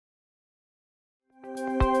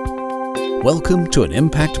Welcome to an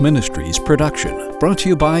Impact Ministries production, brought to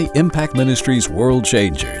you by Impact Ministries World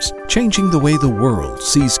Changers, changing the way the world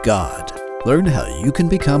sees God. Learn how you can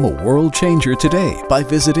become a world changer today by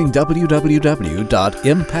visiting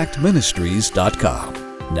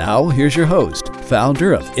www.impactministries.com. Now, here's your host,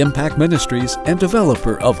 founder of Impact Ministries and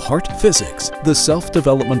developer of Heart Physics, the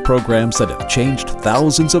self-development programs that have changed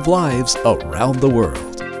thousands of lives around the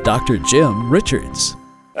world, Dr. Jim Richards.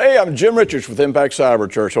 Hey, I'm Jim Richards with Impact Cyber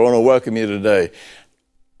Church. I want to welcome you today.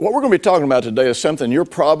 What we're going to be talking about today is something you're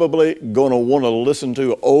probably going to want to listen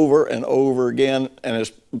to over and over again, and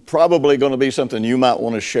it's probably going to be something you might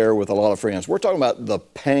want to share with a lot of friends. We're talking about the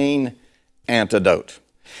pain antidote.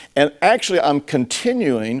 And actually, I'm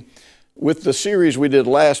continuing with the series we did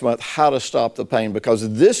last month, How to Stop the Pain,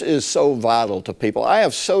 because this is so vital to people. I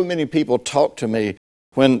have so many people talk to me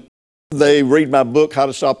when they read my book, How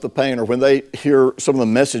to Stop the Pain, or when they hear some of the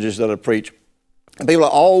messages that I preach. People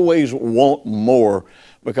always want more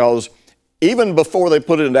because even before they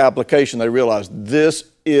put it into application, they realize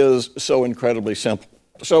this is so incredibly simple.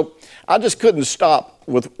 So I just couldn't stop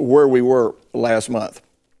with where we were last month.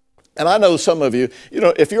 And I know some of you,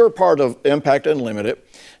 if you're a part of Impact Unlimited,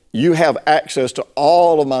 you have access to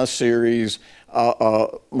all of my series.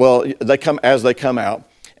 They come as they come out.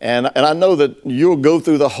 And I know that you'll go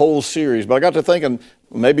through the whole series, but I got to thinking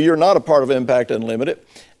maybe you're not a part of Impact Unlimited,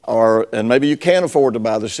 and maybe you can't afford to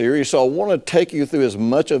buy the series. So I want to take you through as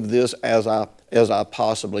much of this as I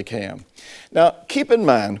possibly can. Now, keep in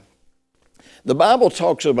mind, the Bible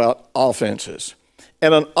talks about offenses,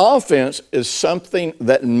 and an offense is something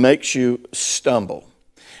that makes you stumble.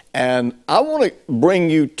 And I want to bring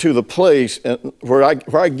you to the place where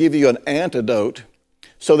I give you an antidote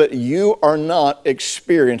so that you are not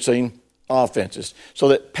experiencing offenses, so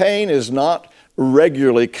that pain is not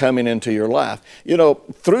regularly coming into your life.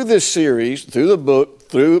 Through this series, through the book,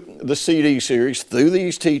 through the CD series, through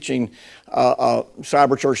these teaching,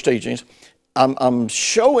 Cyber Church teachings, I'm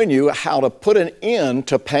showing you how to put an end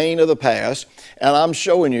to pain of the past, and I'm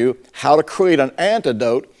showing you how to create an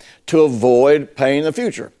antidote to avoid pain in the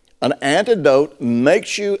future. An antidote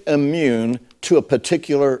makes you immune to a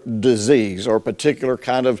particular disease or a particular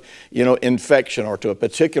kind of, infection or to a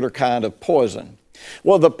particular kind of poison.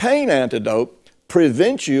 Well, the pain antidote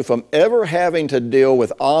prevents you from ever having to deal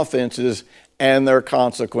with offenses and their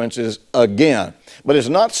consequences again. But it's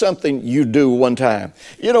not something you do one time.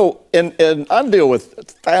 And I deal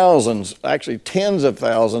with thousands, actually tens of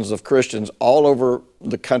thousands of Christians all over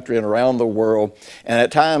the country and around the world, and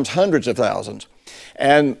at times hundreds of thousands.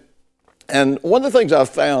 And one of the things I've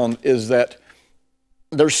found is that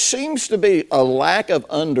there seems to be a lack of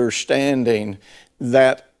understanding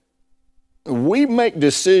that we make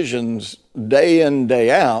decisions day in,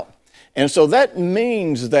 day out. And so that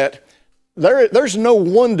means that there's no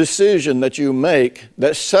one decision that you make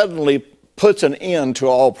that suddenly puts an end to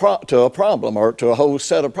a problem or to a whole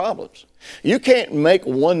set of problems. You can't make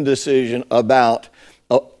one decision about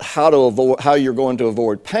how you're going to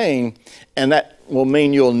avoid pain, and that will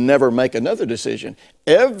mean you'll never make another decision.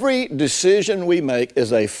 Every decision we make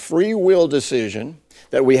is a free will decision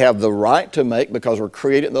that we have the right to make because we're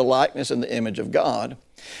created in the likeness and the image of God.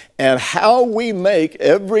 And how we make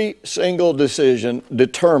every single decision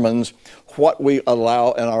determines what we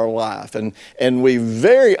allow in our life. And we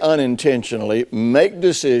very unintentionally make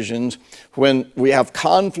decisions when we have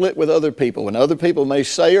conflict with other people, when other people may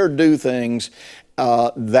say or do things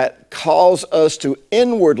that cause us to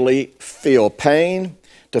inwardly feel pain,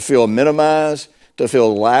 to feel minimized, to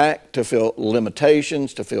feel lack, to feel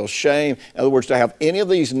limitations, to feel shame. In other words, to have any of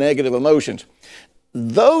these negative emotions.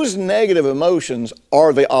 Those negative emotions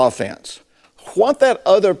are the offense. What that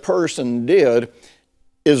other person did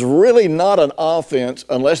is really not an offense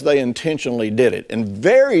unless they intentionally did it. And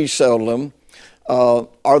very seldom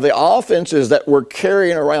are the offenses that we're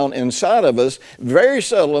carrying around inside of us, very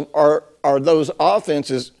seldom are those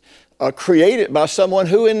offenses created by someone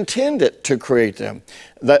who intended to create them.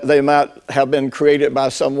 That they might have been created by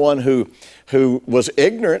someone who was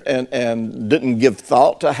ignorant and didn't give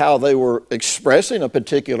thought to how they were expressing a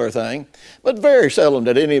particular thing, but very seldom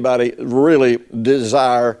did anybody really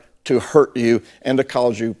desire to hurt you and to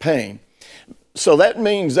cause you pain. So that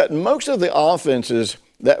means that most of the offenses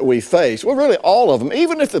that we face, well, really all of them,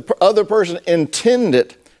 even if the other person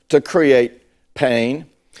intended to create pain,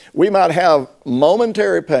 we might have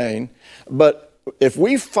momentary pain, but if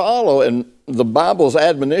we follow in the Bible's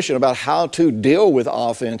admonition about how to deal with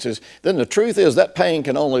offenses, then the truth is that pain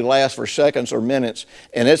can only last for seconds or minutes,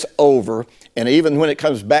 and it's over. And even when it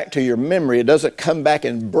comes back to your memory, it doesn't come back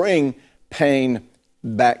and bring pain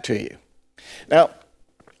back to you. Now,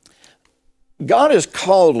 God has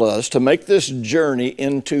called us to make this journey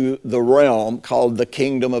into the realm called the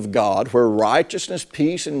kingdom of God, where righteousness,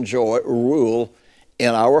 peace, and joy rule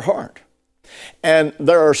in our heart. And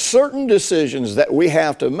there are certain decisions that we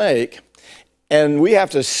have to make, and we have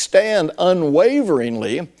to stand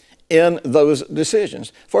unwaveringly in those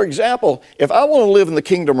decisions. For example, if I want to live in the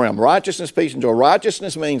kingdom realm, righteousness, peace, and joy,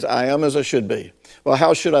 righteousness means I am as I should be. Well,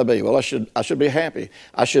 how should I be? Well, I should be happy.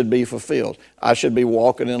 I should be fulfilled. I should be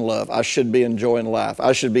walking in love. I should be enjoying life.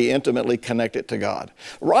 I should be intimately connected to God.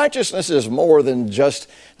 Righteousness is more than just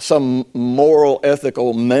some moral,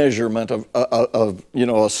 ethical measurement of a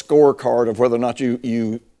scorecard of whether or not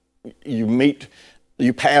you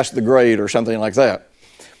pass the grade or something like that.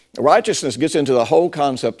 Righteousness gets into the whole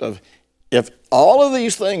concept of, if all of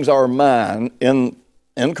these things are mine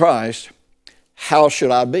in Christ, how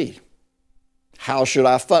should I be? How should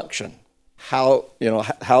I function? How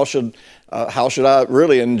should I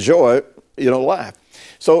really enjoy life?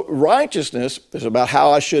 So righteousness is about how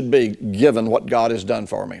I should be given what God has done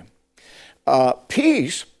for me.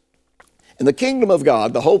 Peace in the kingdom of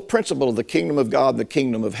God, the whole principle of the kingdom of God, the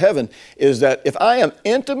kingdom of heaven, is that if I am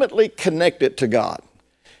intimately connected to God,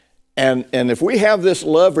 and if we have this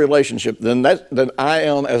love relationship, then I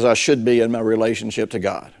am as I should be in my relationship to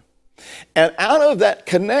God. And out of that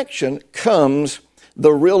connection comes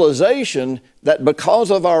the realization that because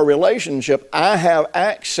of our relationship, I have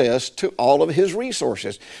access to all of His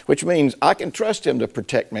resources, which means I can trust Him to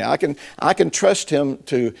protect me. I can trust Him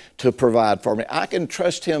to provide for me. I can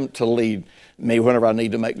trust Him to lead me whenever I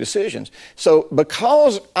need to make decisions. So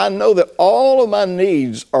because I know that all of my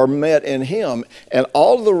needs are met in Him and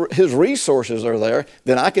all of His resources are there,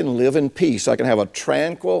 then I can live in peace. I can have a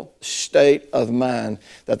tranquil state of mind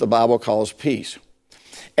that the Bible calls peace.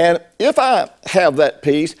 And if I have that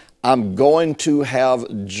peace, I'm going to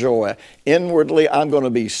have joy. Inwardly, I'm going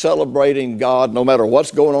to be celebrating God no matter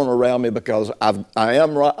what's going on around me, because I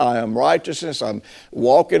am righteousness. I'm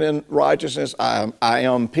walking in righteousness. I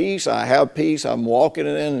am peace. I have peace. I'm walking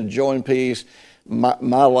in and enjoying peace. My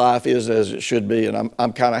life is as it should be, and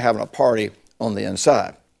I'm kind of having a party on the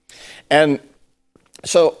inside. And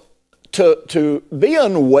so to be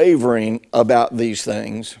unwavering about these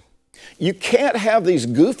things, you can't have these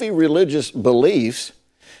goofy religious beliefs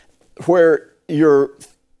where you're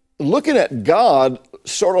looking at God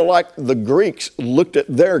sort of like the Greeks looked at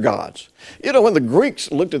their gods. When the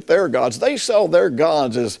Greeks looked at their gods, they saw their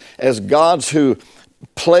gods as gods who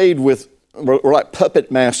were like puppet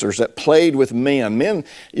masters that played with men. Men,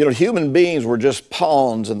 human beings were just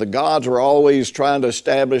pawns, and the gods were always trying to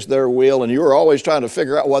establish their will, and you were always trying to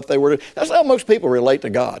figure out what they were doing. That's how most people relate to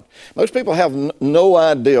God. Most people have no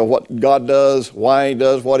idea what God does, why He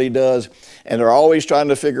does what He does, and they're always trying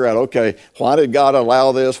to figure out, okay, why did God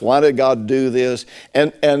allow this? Why did God do this?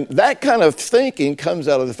 And that kind of thinking comes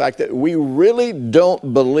out of the fact that we really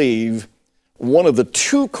don't believe one of the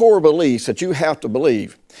two core beliefs that you have to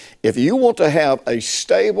believe. If you want to have a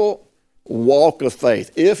stable walk of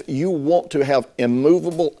faith, if you want to have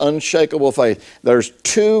immovable, unshakable faith, there's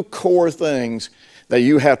two core things that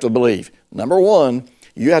you have to believe. Number one,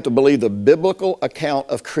 you have to believe the biblical account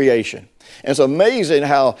of creation. And it's amazing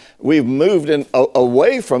how we've moved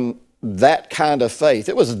away from that kind of faith.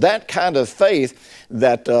 It was that kind of faith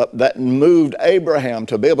that moved Abraham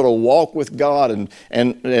to be able to walk with God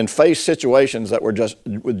and face situations that were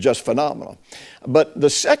just phenomenal. But the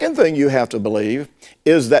second thing you have to believe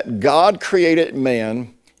is that God created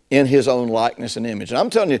man in His own likeness and image. And I'm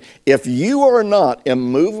telling you, if you are not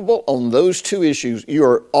immovable on those two issues,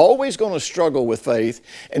 you're always going to struggle with faith,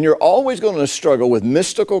 and you're always going to struggle with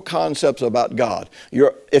mystical concepts about God.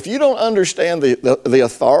 If you don't understand the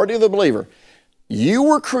authority of the believer, you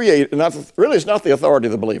were created, really it's not the authority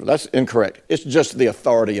of the believer, that's incorrect. It's just the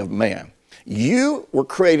authority of man. You were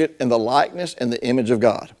created in the likeness and the image of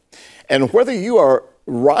God. And whether you are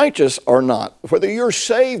righteous or not, whether you're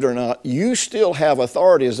saved or not, you still have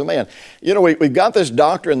authority as a man. We've got this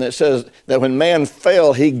doctrine that says that when man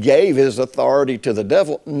fell, he gave his authority to the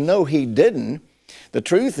devil. No, he didn't. The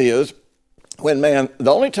truth is, the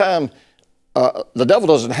only time the devil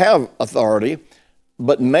doesn't have authority,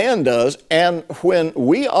 but man does, and when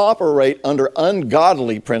we operate under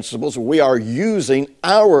ungodly principles, we are using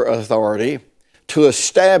our authority to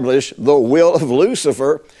establish the will of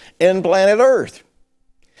Lucifer in planet Earth.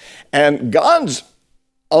 And God's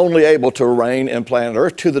only able to reign in planet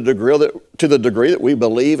Earth to the degree that we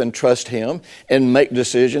believe and trust Him and make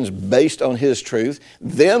decisions based on His truth.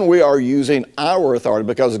 Then we are using our authority,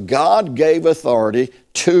 because God gave authority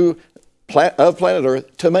of planet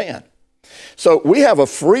Earth to man. So we have a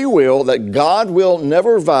free will that God will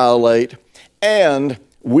never violate, and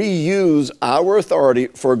we use our authority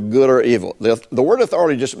for good or evil. The word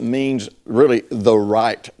authority just means really the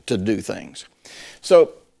right to do things.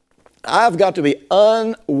 So I've got to be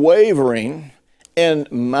unwavering in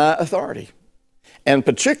my authority. And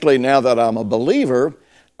particularly now that I'm a believer,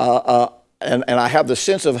 and I have the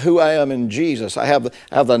sense of who I am in Jesus, I have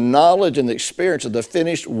the knowledge and the experience of the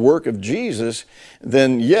finished work of Jesus,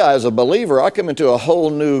 then yeah, as a believer, I come into a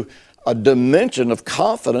whole new dimension of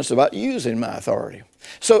confidence about using my authority.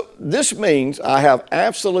 So this means I have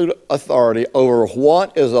absolute authority over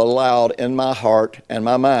what is allowed in my heart and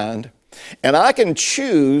my mind, and I can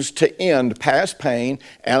choose to end past pain,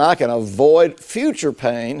 and I can avoid future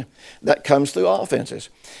pain that comes through offenses.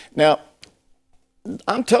 Now,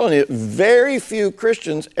 I'm telling you, very few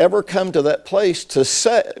Christians ever come to that place to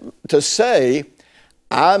say,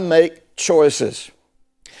 I make choices.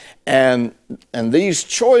 And these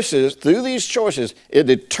choices, through these choices, it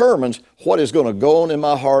determines what is going to go on in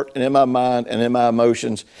my heart and in my mind and in my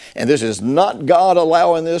emotions. And this is not God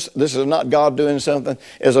allowing this. This is not God doing something.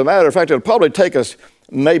 As a matter of fact, it'll probably take us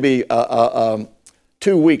maybe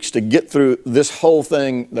 2 weeks to get through this whole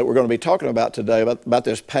thing that we're going to be talking about today, about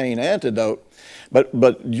this pain antidote.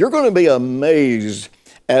 But you're going to be amazed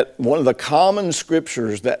at one of the common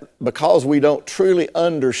scriptures that, because we don't truly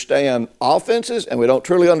understand offenses and we don't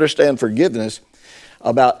truly understand forgiveness,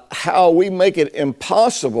 about how we make it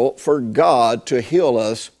impossible for God to heal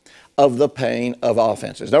us of the pain of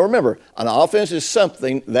offenses. Now remember, an offense is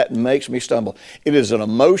something that makes me stumble. It is an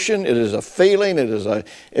emotion, it is a feeling, it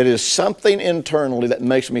is something internally that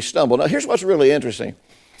makes me stumble. Now here's what's really interesting.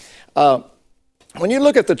 When you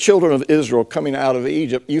look at the children of Israel coming out of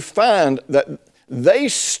Egypt, you find that they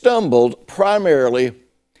stumbled primarily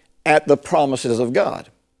at the promises of God.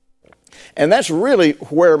 And that's really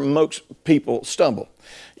where most people stumble.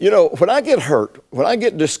 You know, when I get hurt, when I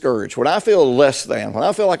get discouraged, when I feel less than, when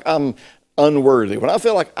I feel like I'm unworthy, when I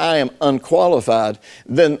feel like I am unqualified,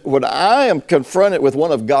 then when I am confronted with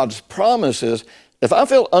one of God's promises, if I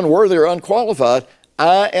feel unworthy or unqualified,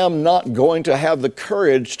 I am not going to have the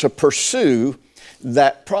courage to pursue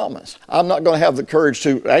that promise. I'm not going to have the courage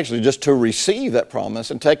to actually just to receive that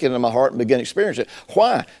promise and take it into my heart and begin to experience it.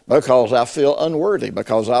 Why? Because I feel unworthy,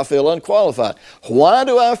 because I feel unqualified. Why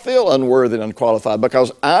do I feel unworthy and unqualified?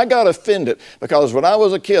 Because I got offended. Because when I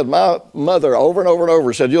was a kid, my mother over and over and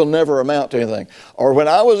over said, you'll never amount to anything. Or when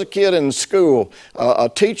I was a kid in school,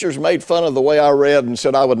 teachers made fun of the way I read and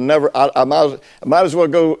said I would never, I might as well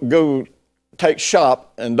go take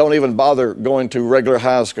shop and don't even bother going to regular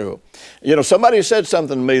high school. You know, somebody said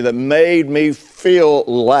something to me that made me feel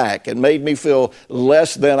lack and made me feel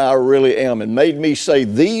less than I really am and made me say,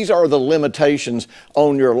 these are the limitations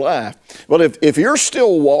on your life. Well, if you're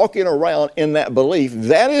still walking around in that belief,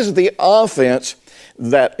 that is the offense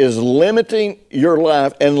that is limiting your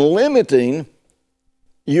life and limiting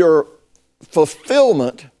your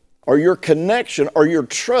fulfillment or your connection or your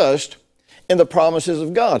trust in the promises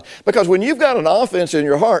of God. Because when you've got an offense in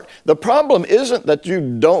your heart, the problem isn't that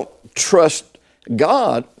you don't trust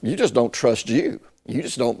God, you just don't trust you. You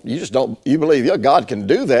believe, yeah, God can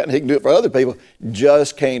do that and He can do it for other people,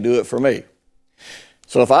 just can't do it for me.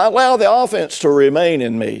 So if I allow the offense to remain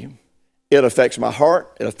in me, it affects my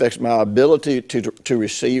heart, it affects my ability to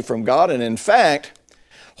receive from God, and in fact,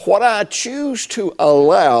 what I choose to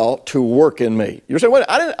allow to work in me. You're saying, wait,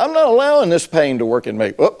 I'm not allowing this pain to work in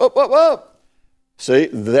me. Whoop. See,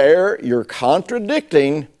 there you're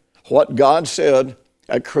contradicting what God said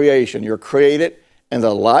at creation. You're created in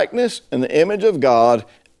the likeness and the image of God,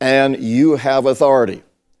 and you have authority.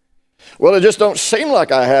 Well, it just don't seem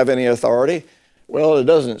like I have any authority. Well, it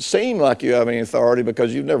doesn't seem like you have any authority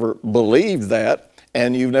because you've never believed that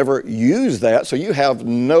and you've never used that, so you have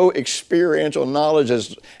no experiential knowledge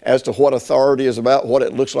as to what authority is about, what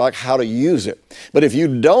it looks like, how to use it. But if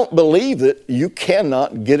you don't believe it, you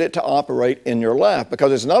cannot get it to operate in your life,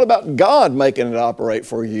 because it's not about God making it operate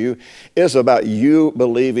for you, it's about you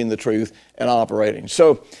believing the truth and operating.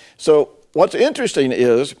 So what's interesting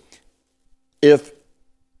is, if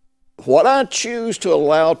what I choose to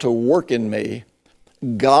allow to work in me,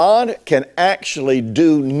 God can actually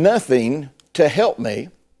do nothing to help me.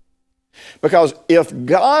 Because if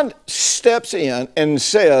God steps in and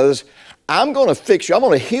says, I'm going to fix you, I'm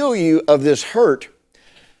going to heal you of this hurt,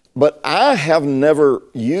 but I have never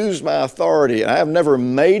used my authority and I have never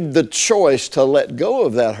made the choice to let go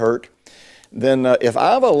of that hurt, then if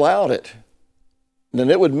I've allowed it, then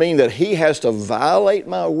it would mean that He has to violate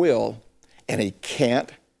my will, and He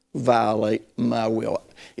can't violate my will.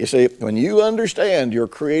 You see, when you understand you're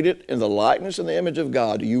created in the likeness and the image of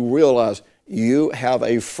God, you realize You have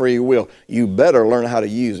a free will. You better learn how to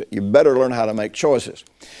use it. You better learn how to make choices.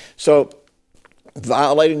 So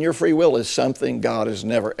violating your free will is something God is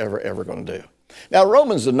never, ever, ever going to do. Now,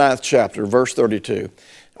 Romans, the 9th chapter, verse 32,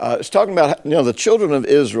 it's talking about, the children of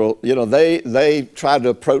Israel, they tried to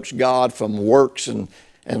approach God from works and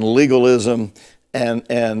legalism,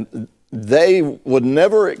 and they would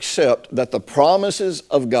never accept that the promises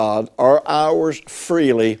of God are ours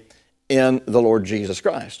freely in the Lord Jesus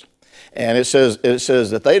Christ. And it says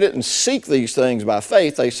that they didn't seek these things by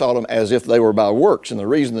faith, they sought them as if they were by works. And the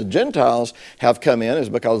reason the Gentiles have come in is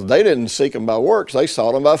because they didn't seek them by works, they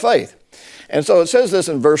sought them by faith. And so it says this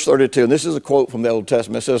in verse 32, and this is a quote from the Old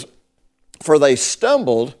Testament. It says, "For they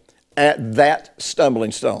stumbled at that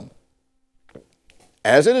stumbling stone.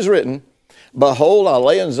 As it is written, behold, I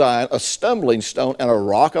lay in Zion a stumbling stone and a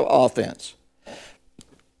rock of offense.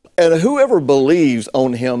 And whoever believes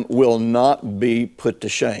on him will not be put to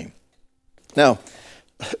shame." Now,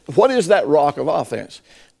 what is that rock of offense?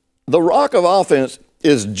 The rock of offense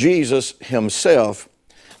is Jesus himself,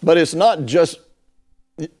 but it's not just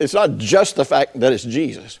the fact that it's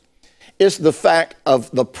Jesus. It's the fact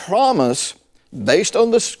of the promise based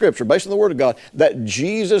on the Scripture, based on the Word of God, that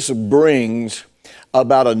Jesus brings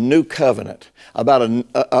about a new covenant,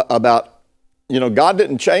 about God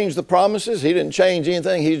didn't change the promises. He didn't change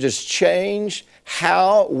anything. He just changed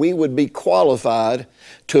how we would be qualified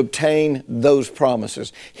to obtain those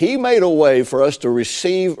promises. He made a way for us to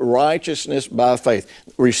receive righteousness by faith,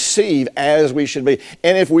 receive as we should be.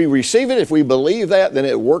 And if we receive it, if we believe that, then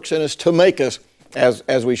it works in us to make us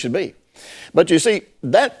as we should be. But you see,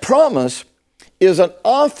 that promise is an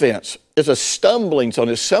offense. It's a stumbling stone.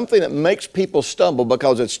 It's something that makes people stumble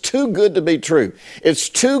because it's too good to be true. It's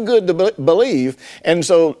too good to believe. And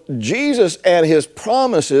so Jesus and his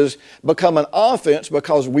promises become an offense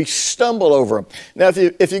because we stumble over them. Now,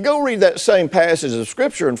 if you go read that same passage of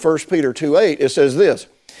Scripture in 1 Peter 2:8, it says this,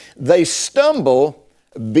 "They stumble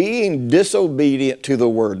being disobedient to the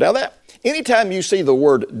word." Now, anytime you see the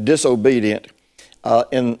word disobedient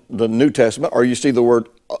in the New Testament, or you see the word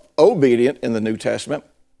obedient in the New Testament,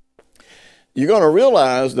 you're going to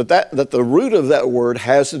realize that the root of that word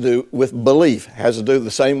has to do with belief, has to do with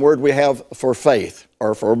the same word we have for faith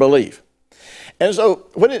or for belief. And so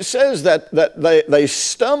when it says that they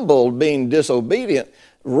stumbled being disobedient,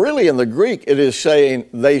 really in the Greek it is saying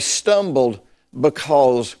they stumbled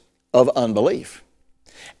because of unbelief.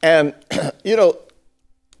 And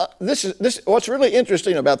this what's really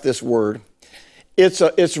interesting about this word.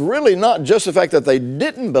 It's really not just the fact that they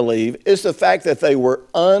didn't believe, it's the fact that they were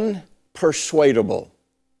unpersuadable.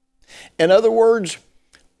 In other words,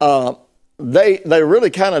 they really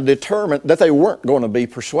kind of determined that they weren't going to be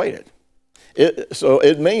persuaded. So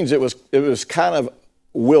it means it was kind of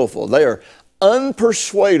willful. They are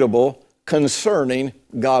unpersuadable concerning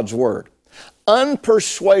God's word.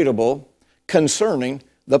 Unpersuadable concerning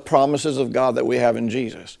the promises of God that we have in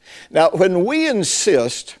Jesus. Now, when we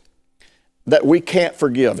insist that we can't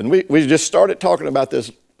forgive, and we just started talking about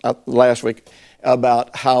this last week,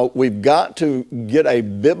 about how we've got to get a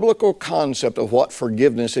biblical concept of what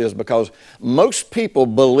forgiveness is, because most people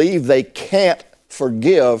believe they can't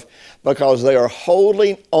forgive because they are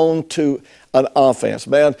holding on to an offense.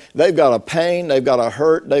 Man, they've got a pain, they've got a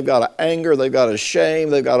hurt, they've got an anger, they've got a shame,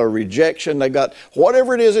 they've got a rejection, they've got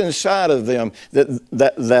whatever it is inside of them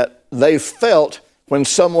that they felt when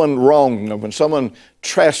someone wronged them, when someone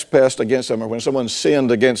trespassed against them, or when someone sinned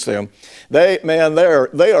against them. They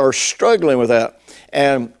are struggling with that,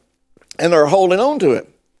 and they're holding on to it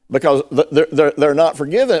because they're not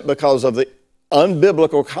forgiven it because of the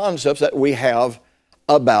unbiblical concepts that we have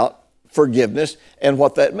about forgiveness and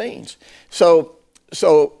what that means. So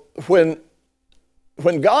when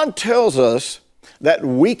God tells us that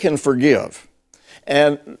we can forgive,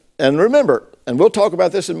 and remember, and we'll talk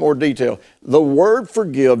about this in more detail, the word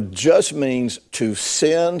forgive just means to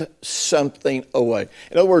send something away.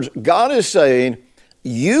 In other words, God is saying,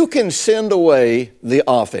 you can send away the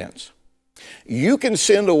offense. You can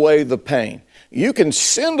send away the pain. You can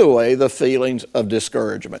send away the feelings of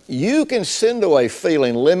discouragement. You can send away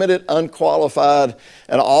feeling limited, unqualified,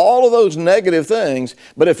 and all of those negative things.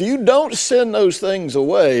 But if you don't send those things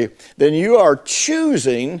away, then you are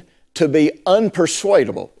choosing to be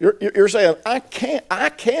unpersuadable. You're saying, I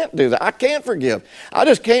can't do that. I can't forgive. I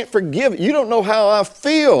just can't forgive. You don't know how I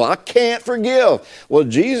feel. I can't forgive. Well,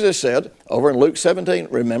 Jesus said over in Luke 17,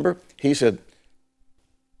 remember, he said,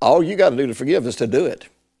 all you got to do to forgive is to do it.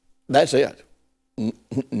 That's it.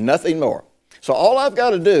 Nothing more. So all I've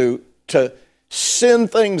got to do to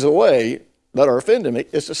send things away that are offending me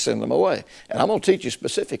is to send them away. And I'm going to teach you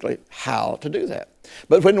specifically how to do that.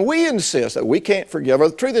 But when we insist that we can't forgive, or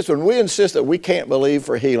the truth is when we insist that we can't believe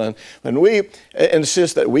for healing, when we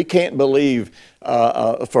insist that we can't believe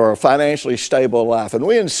for a financially stable life, and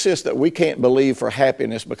we insist that we can't believe for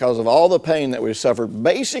happiness because of all the pain that we've suffered,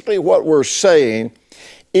 basically what we're saying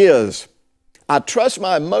is, I trust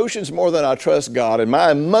my emotions more than I trust God, and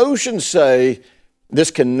my emotions say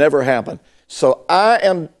this can never happen. So I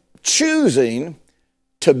am choosing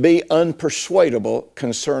to be unpersuadable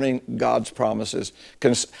concerning God's promises.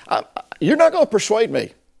 You're not going to persuade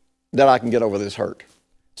me that I can get over this hurt.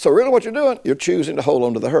 So really what you're doing, you're choosing to hold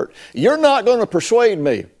on to the hurt. You're not going to persuade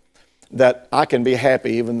me that I can be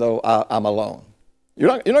happy even though I'm alone.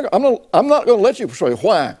 I'm not going to let you persuade.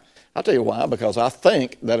 Why? I'll tell you why, because I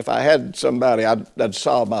think that if I had somebody, I'd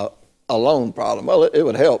solve my alone problem. Well, it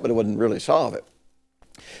would help, but it wouldn't really solve it.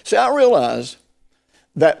 See, I realize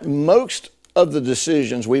that most of the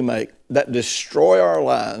decisions we make that destroy our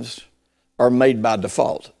lives are made by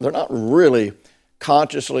default. They're not really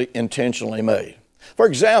consciously, intentionally made. For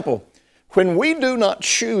example, when we do not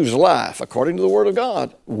choose life, according to the Word of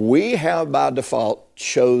God, we have by default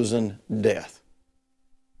chosen death.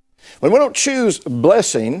 When we don't choose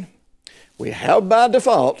blessing, we have by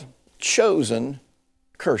default chosen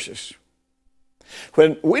curses.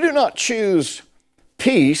 When we do not choose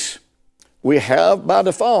peace, we have by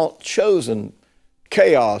default chosen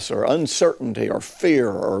chaos or uncertainty or fear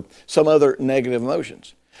or some other negative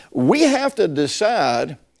emotions. We have to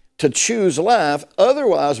decide to choose life,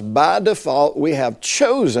 otherwise by default we have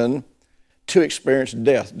chosen to experience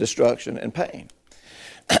death, destruction, and pain.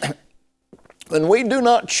 When we do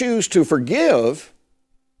not choose to forgive,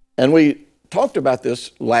 and we talked about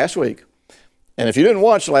this last week, and if you didn't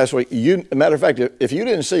watch last week, matter of fact, if you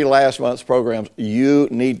didn't see last month's programs, you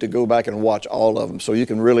need to go back and watch all of them so you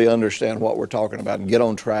can really understand what we're talking about and get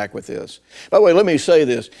on track with this. By the way, let me say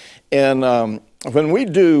this. And when we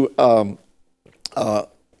do How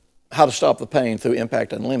to Stop the Pain through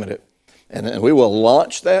Impact Unlimited, and we will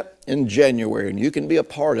launch that in January, and you can be a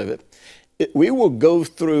part of it, we will go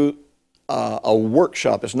through a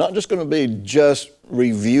workshop. It's not just going to be just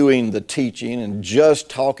reviewing the teaching and just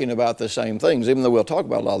talking about the same things, even though we'll talk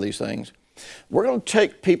about a lot of these things. We're going to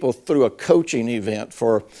take people through a coaching event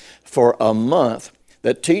for a month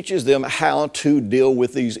that teaches them how to deal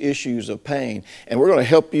with these issues of pain. And we're going to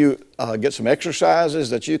help you get some exercises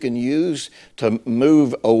that you can use to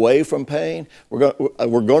move away from pain. We're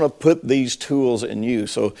going to put these tools in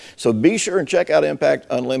use. So be sure and check out Impact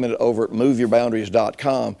Unlimited over at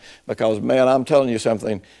moveyourboundaries.com, because, man, I'm telling you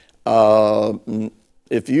something.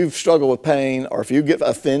 If you've struggled with pain or if you get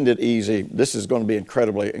offended easy, this is going to be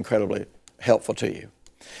incredibly, incredibly helpful to you.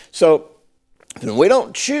 So we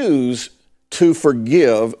don't choose to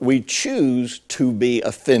forgive, we choose to be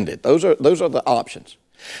offended. Those are the options.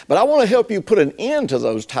 But I want to help you put an end to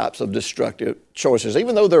those types of destructive choices,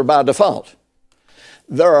 even though they're by default.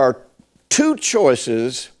 There are two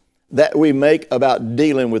choices that we make about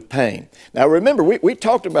dealing with pain. Now remember, we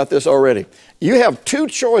talked about this already. You have two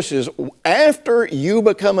choices. After you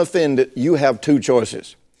become offended, you have two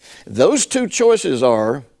choices. Those two choices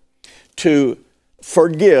are to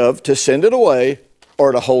forgive, to send it away,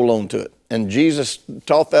 or to hold on to it. And Jesus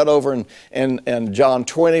taught that over in John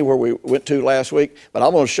 20, where we went to last week. But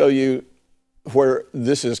I'm going to show you where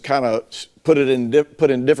this is kind of put in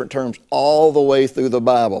different terms all the way through the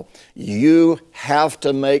Bible. You have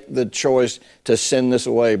to make the choice to send this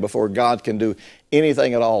away before God can do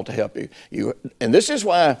anything at all to help you. And this is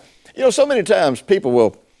why, so many times people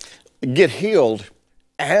will get healed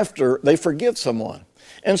after they forgive someone.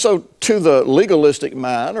 And so to the legalistic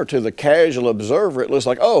mind or to the casual observer, it looks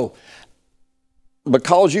like, oh,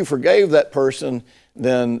 because you forgave that person,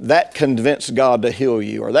 then that convinced God to heal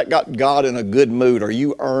you, or that got God in a good mood, or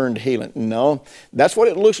you earned healing. No, that's what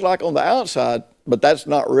it looks like on the outside, but that's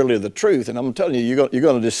not really the truth. And I'm telling you, you're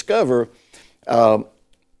going to discover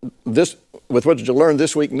this, with what you learn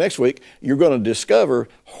this week, next week, you're going to discover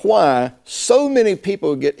why so many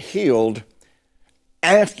people get healed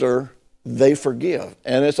after they forgive.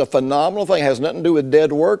 And it's a phenomenal thing. It has nothing to do with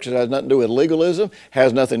dead works. It has nothing to do with legalism. It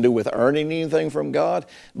has nothing to do with earning anything from God.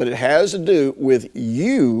 But it has to do with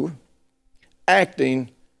you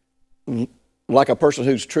acting like a person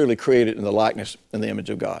who's truly created in the likeness and the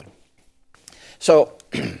image of God. So,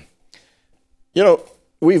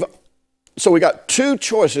 we got two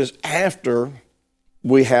choices after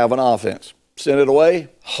we have an offense. Send it away,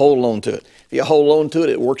 hold on to it. If you hold on to it,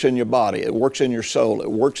 it works in your body, it works in your soul,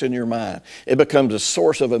 it works in your mind. It becomes a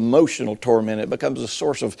source of emotional torment. It becomes a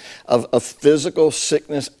source of physical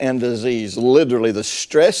sickness and disease. Literally, the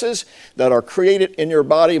stresses that are created in your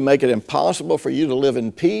body make it impossible for you to live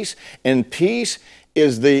in peace. And peace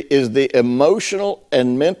is the emotional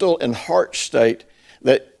and mental and heart state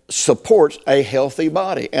that supports a healthy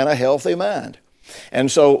body and a healthy mind.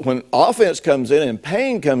 And so when offense comes in and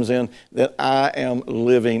pain comes in, then I am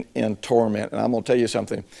living in torment. And I'm going to tell you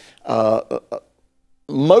something.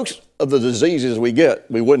 Most of the diseases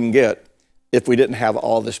we wouldn't get if we didn't have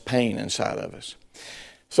all this pain inside of us.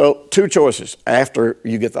 So 2 choices after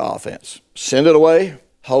you get the offense. Send it away,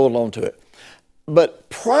 hold on to it. But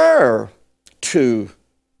prior to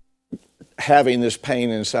having this pain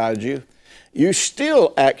inside you, you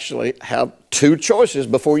still actually have 2 choices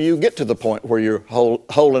before you get to the point where you're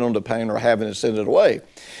holding on to pain or having to send it away.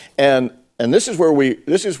 And this is where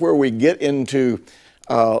we get into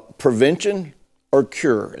prevention or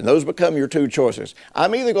cure. And those become your 2 choices.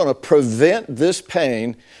 I'm either going to prevent this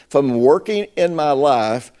pain from working in my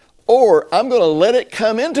life, or I'm going to let it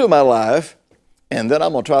come into my life, and then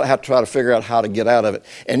I'm going to have to try to figure out how to get out of it.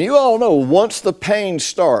 And you all know, once the pain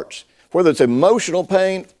starts, whether it's emotional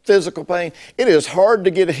pain, physical pain, it is hard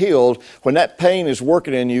to get healed when that pain is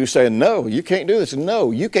working in you saying, no, you can't do this.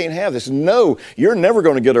 No, you can't have this. No, you're never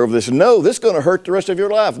going to get over this. No, this is going to hurt the rest of your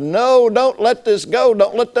life. No, don't let this go.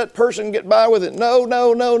 Don't let that person get by with it. No,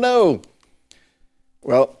 no, no, no.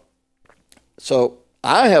 Well, so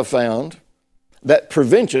I have found that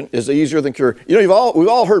prevention is easier than cure. You know, we've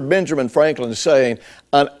all heard Benjamin Franklin saying,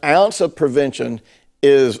 an ounce of prevention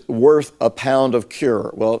is worth a pound of cure.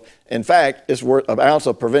 Well, in fact, an ounce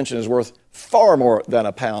of prevention is worth far more than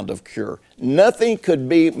a pound of cure. Nothing could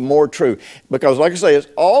be more true. Because like I say, it's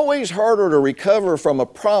always harder to recover from a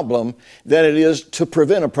problem than it is to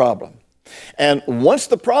prevent a problem. And once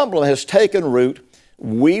the problem has taken root,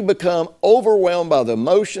 we become overwhelmed by the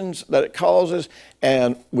emotions that it causes,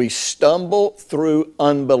 and we stumble through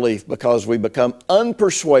unbelief because we become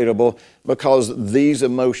unpersuadable because these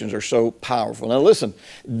emotions are so powerful. Now listen,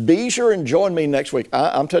 be sure and join me next week.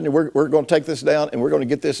 I'm telling you, we're going to take this down and we're going to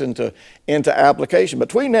get this into application.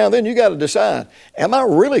 Between now and then, you got to decide, am I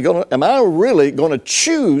really going to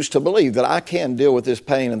choose to believe that I can deal with this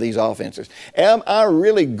pain and these offenses? Am I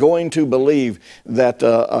really going to believe that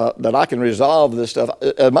I can resolve this stuff?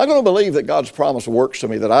 Am I going to believe that God's promise works to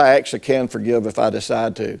me, that I actually can forgive if I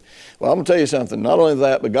decide to? Well, I'm going to tell you something. Not only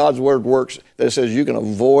that, but God's word works that says you can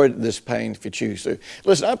avoid this pain if you choose to.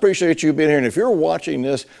 Listen, I appreciate you being here. And if you're watching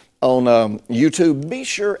this on YouTube, be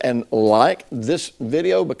sure and like this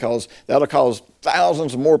video, because that'll cause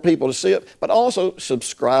thousands more people to see it, but also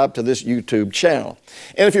subscribe to this YouTube channel.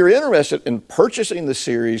 And if you're interested in purchasing the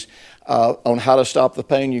series on how to stop the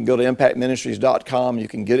pain, you can go to impactministries.com. You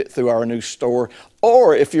can get it through our new store.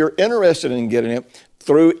 Or if you're interested in getting it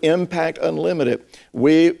through Impact Unlimited,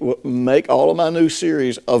 we make all of my new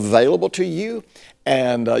series available to you,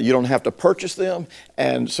 and you don't have to purchase them.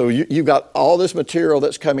 And so you've got all this material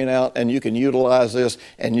that's coming out, and you can utilize this,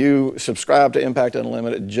 and you subscribe to Impact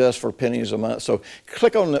Unlimited just for pennies a month. So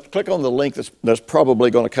click on the link that's probably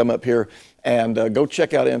going to come up here, and go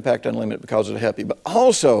check out Impact Unlimited, because it'll help you. But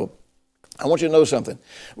also, I want you to know something.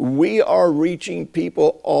 We are reaching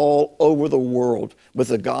people all over the world with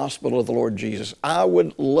the gospel of the Lord Jesus. I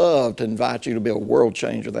would love to invite you to be a world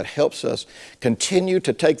changer that helps us continue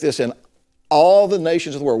to take this in all the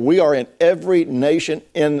nations of the world. We are in every nation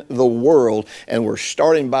in the world, and we're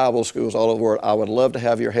starting Bible schools all over the world. I would love to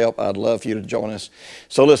have your help. I'd love for you to join us.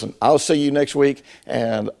 So listen, I'll see you next week,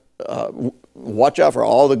 and watch out for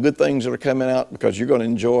all the good things that are coming out, because you're going to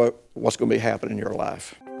enjoy what's going to be happening in your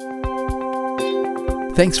life.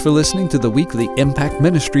 Thanks for listening to the weekly Impact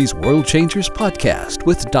Ministries World Changers podcast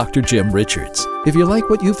with Dr. Jim Richards. If you like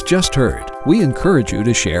what you've just heard, we encourage you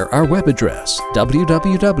to share our web address,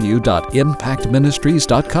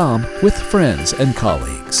 www.impactministries.com, with friends and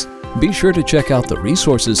colleagues. Be sure to check out the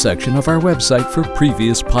resources section of our website for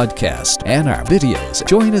previous podcasts and our videos.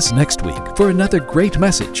 Join us next week for another great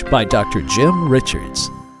message by Dr. Jim Richards.